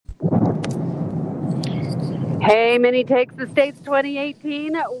Hey, Mini Takes the States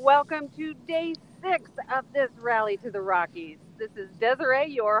 2018. Welcome to day 6 of this rally to the Rockies. This is Desiree,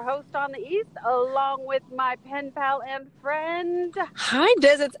 your host on the East, along with my pen pal and friend. Hi,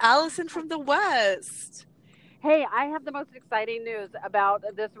 Des. It's Allison from the West. Hey, I have the most exciting news about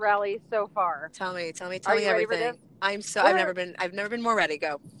this rally so far. Tell me, tell Are me you ready for this? everything. I've We're, never been more ready.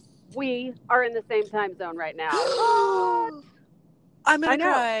 Go. we are in the same time zone right now. What? I'm I gonna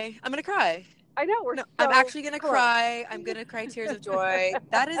know. cry. I'm gonna cry. I know. We're No, so I'm actually gonna close. cry. I'm gonna cry tears of joy.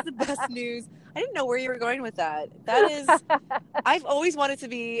 That is the best news. I didn't know where you were going with that. That is, I've always wanted to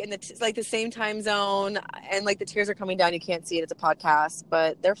be in the same time zone, and like the tears are coming down. You can't see it. It's a podcast,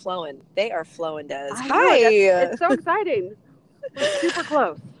 but they're flowing. They are flowing, Des. I know. Hi. It's so exciting. We're super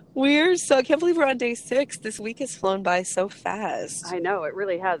close. I can't believe we're on day 6. This week has flown by so fast. I know. It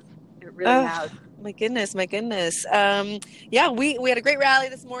really has. It really has. My goodness. Yeah, we had a great rally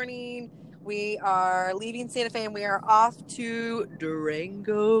this morning. We are leaving Santa Fe and we are off to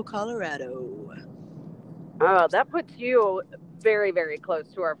Durango, Colorado. Oh, that puts you very, very close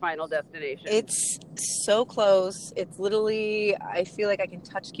to our final destination. It's so close. It's literally, I feel like I can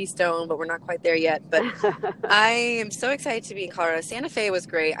touch Keystone, but we're not quite there yet. But I am so excited to be in Colorado. Santa Fe was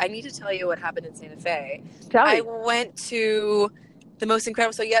great. I need to tell you what happened in Santa Fe. Tell me. I went to the most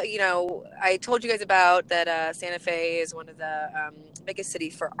incredible. So yeah, I told you guys about that. Santa Fe is one of the biggest city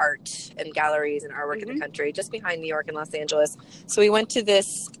for art and galleries and artwork in the country, just behind New York and Los Angeles. So we went to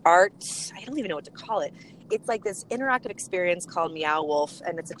this art. I don't even know what to call it. It's like this interactive experience called Meow Wolf,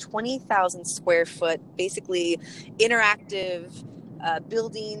 and it's a 20,000 square foot, basically interactive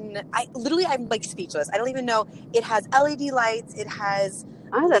building. I'm like speechless. I don't even know. It has LED lights. It has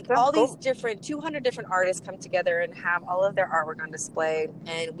these different 200 different artists come together and have all of their artwork on display.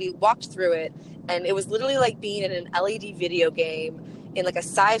 And we walked through it, and it was literally like being in an LED video game in like a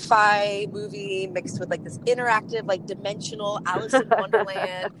sci-fi movie mixed with like this interactive, like dimensional Alice in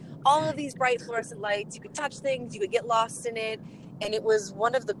Wonderland. All of these bright fluorescent lights. You could touch things. You could get lost in it. And it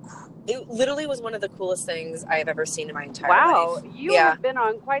literally was one of the coolest things I have ever seen in my entire life. Wow. You have been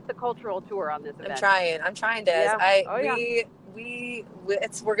on quite the cultural tour on this event. I'm trying, Des. Yeah.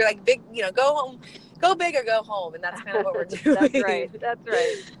 We're like big, go home, go big or go home. And that's kind of what we're doing. That's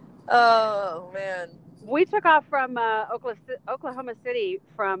right. Oh, man. We took off from Oklahoma City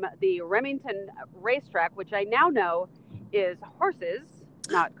from the Remington racetrack, which I now know is horses,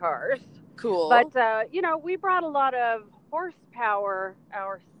 not cars. Cool. But, we brought a lot of horsepower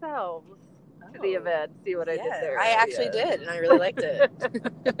ourselves to the event. See what I did there? I actually did, and I really liked it.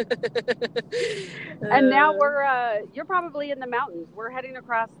 And now you're probably in the mountains. We're heading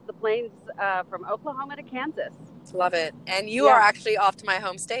across the plains from Oklahoma to Kansas. Love it. And you are actually off to my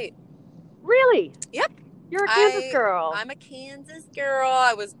home state. Really? Yep. You're a Kansas girl. I'm a Kansas girl.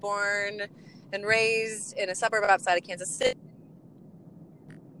 I was born and raised in a suburb outside of Kansas City.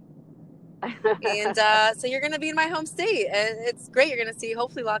 And so you're going to be in my home state, and it's great. You're going to see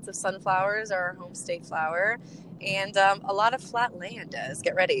hopefully lots of sunflowers, our home state flower, and a lot of flat land.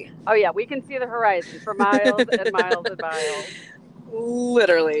 Get ready. Oh yeah, we can see the horizon for miles and miles and miles.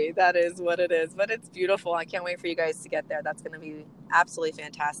 Literally, that is what it is. But it's beautiful. I can't wait for you guys to get there. That's going to be absolutely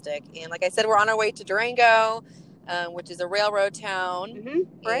fantastic. And like I said, we're on our way to Durango, which is a railroad town,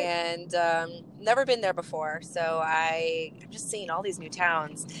 right. And never been there before. So I'm just seeing all these new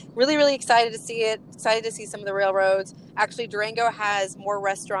towns. Really, really excited to see it. Excited to see some of the railroads. Actually, Durango has more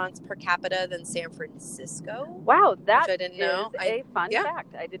restaurants per capita than San Francisco. Wow, that which I didn't know. A fun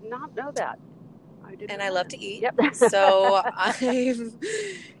fact. I did not know that. I love to eat. Yep. So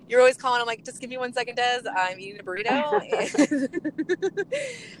you're always calling. I'm like, just give me 1 second, Des. I'm eating a burrito.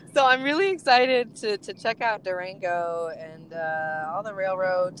 So I'm really excited to check out Durango and all the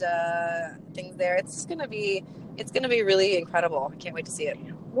railroad things there. It's gonna be really incredible. I can't wait to see it.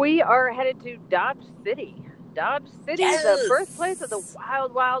 We are headed to Dodge City. Dodge City is the birthplace of the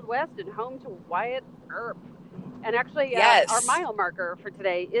Wild Wild West and home to Wyatt Earp. And actually, our mile marker for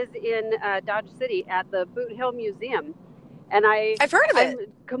today is in Dodge City at the Boot Hill Museum. And I've heard of it. I'm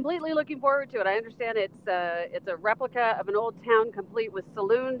completely looking forward to it. I understand it's a replica of an old town complete with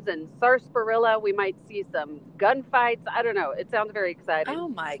saloons and sarsaparilla. We might see some gunfights. I don't know. It sounds very exciting. Oh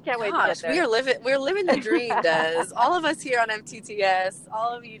my Can't wait to get there. We're living the dream, Des. All of us here on MTTS, all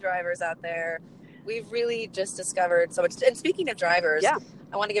of you drivers out there, we've really just discovered so much. And speaking of drivers,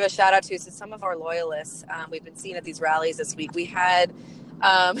 I want to give a shout out to some of our loyalists. We've been seeing at these rallies this week. We had,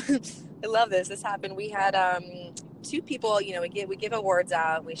 I love this. This happened. We had 2 people. We give awards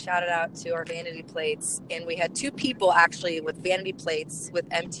out. We shouted out to our vanity plates, and we had 2 people actually with vanity plates with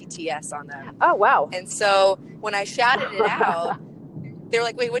MTTS on them. Oh wow! And so when I shouted it out, They were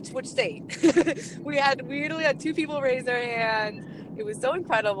like, wait, which state? we literally had 2 people raise their hands. It was so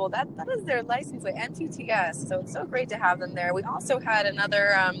incredible. That is their license plate, MTTS. So it's so great to have them there. We also had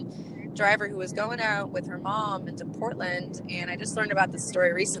another driver who was going out with her mom into Portland, and I just learned about this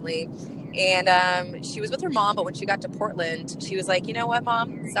story recently. And she was with her mom, but when she got to Portland, she was like, you know what,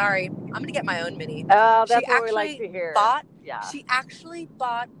 Mom? Sorry, I'm going to get my own Mini. Oh, that's what we like to hear. She actually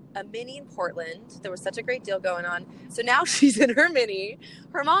bought a Mini in Portland. There was such a great deal going on. So now she's in her Mini,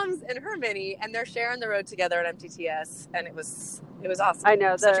 her mom's in her Mini, and they're sharing the road together at MTTS. And it was awesome. I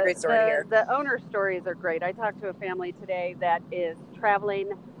know. Such a great story to hear. The owner stories are great. I talked to a family today that is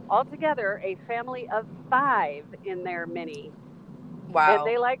traveling altogether, a family of 5 in their Mini. Wow. And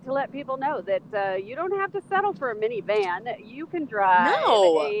they like to let people know that you don't have to settle for a minivan. You can drive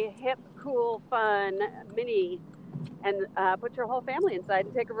a hip, cool, fun Mini and put your whole family inside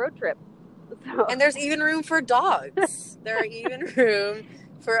and take a road trip. So. And there's even room for dogs. There's even room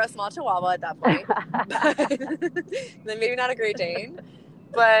for a small Chihuahua at that point. Then maybe not a Great Dane.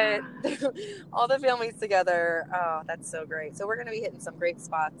 But all the families together, oh, that's so great. So we're going to be hitting some great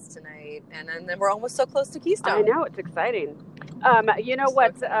spots tonight. And then we're almost so close to Keystone. I know, it's exciting. You know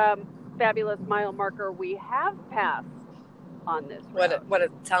what fabulous mile marker we have passed on this road?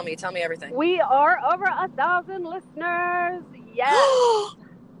 Tell me everything. We are over 1,000 listeners. Yes.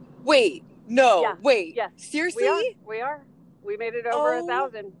 Wait, no, yeah. wait. Yes. Seriously? We are. We made it over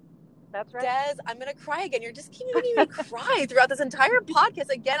 1,000. That's right. Des, I'm going to cry again. You're just keeping making me cry throughout this entire podcast.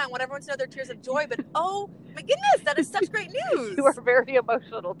 Again, I want everyone to know their tears of joy, but oh my goodness, that is such great news. You are very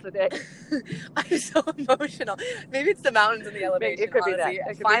emotional today. I'm so emotional. Maybe it's the mountains and the elevation. It could honestly.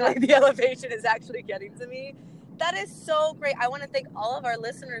 be that. Finally, the elevation is actually getting to me. That is so great. I want to thank all of our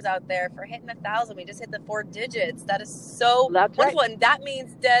listeners out there for hitting 1,000. We just hit the 4 digits. That is so wonderful. Right. And that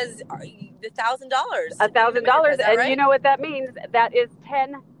means, Des, $1,000. $1,000. And right? You know what that means? That is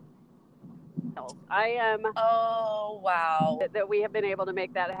 10. I am. Oh, wow. That we have been able to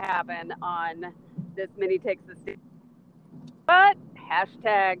make that happen on this Mini Takes the Stage. But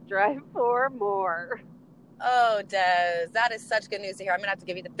hashtag drive for more. Oh, Des, that is such good news to hear. I'm going to have to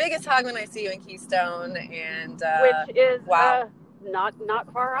give you the biggest hug when I see you in Keystone. And which is wow.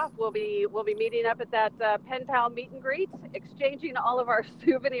 Not far off. We'll be meeting up at that Pen Pal meet and greet, exchanging all of our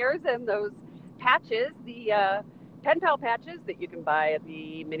souvenirs and those patches, the Pen Pal patches that you can buy at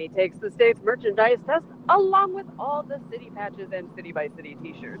the Mini Takes the States merchandise test, along with all the city patches and City by City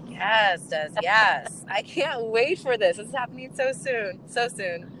t-shirts. Yes, Des, yes. I can't wait for this. It's happening so soon. So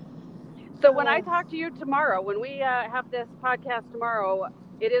soon. So when I talk to you tomorrow, when we have this podcast tomorrow,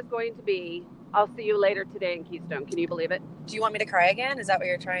 it is going to be, I'll see you later today in Keystone. Can you believe it? Do you want me to cry again? Is that what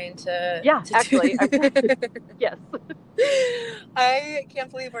you're trying to Yeah, to actually. Yes. I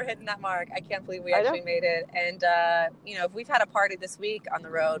can't believe we're hitting that mark. I can't believe we actually made it. And, if we've had a party this week on the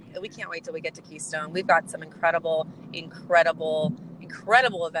road, we can't wait till we get to Keystone. We've got some incredible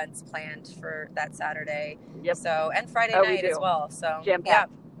events planned for that Saturday. Yep. So, and Friday night as well. So,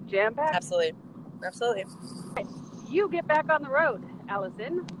 Jam-packed. Yeah. Jam-packed. Absolutely. You get back on the road,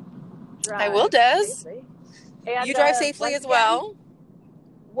 Allison. I will, Des. And, you drive safely as well.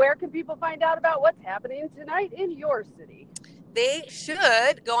 Where can people find out about what's happening tonight in your city? They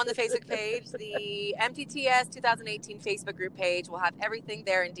should go on the Facebook page, the MTTS 2018 Facebook group page. We'll have everything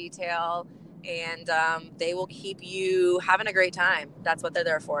there in detail, and they will keep you having a great time. That's what they're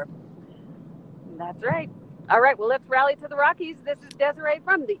there for. That's right. All right, well, let's rally to the Rockies. This is Desiree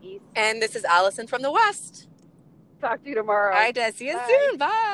from the East. And this is Allison from the West. Talk to you tomorrow. All right, Des. See you soon. Bye.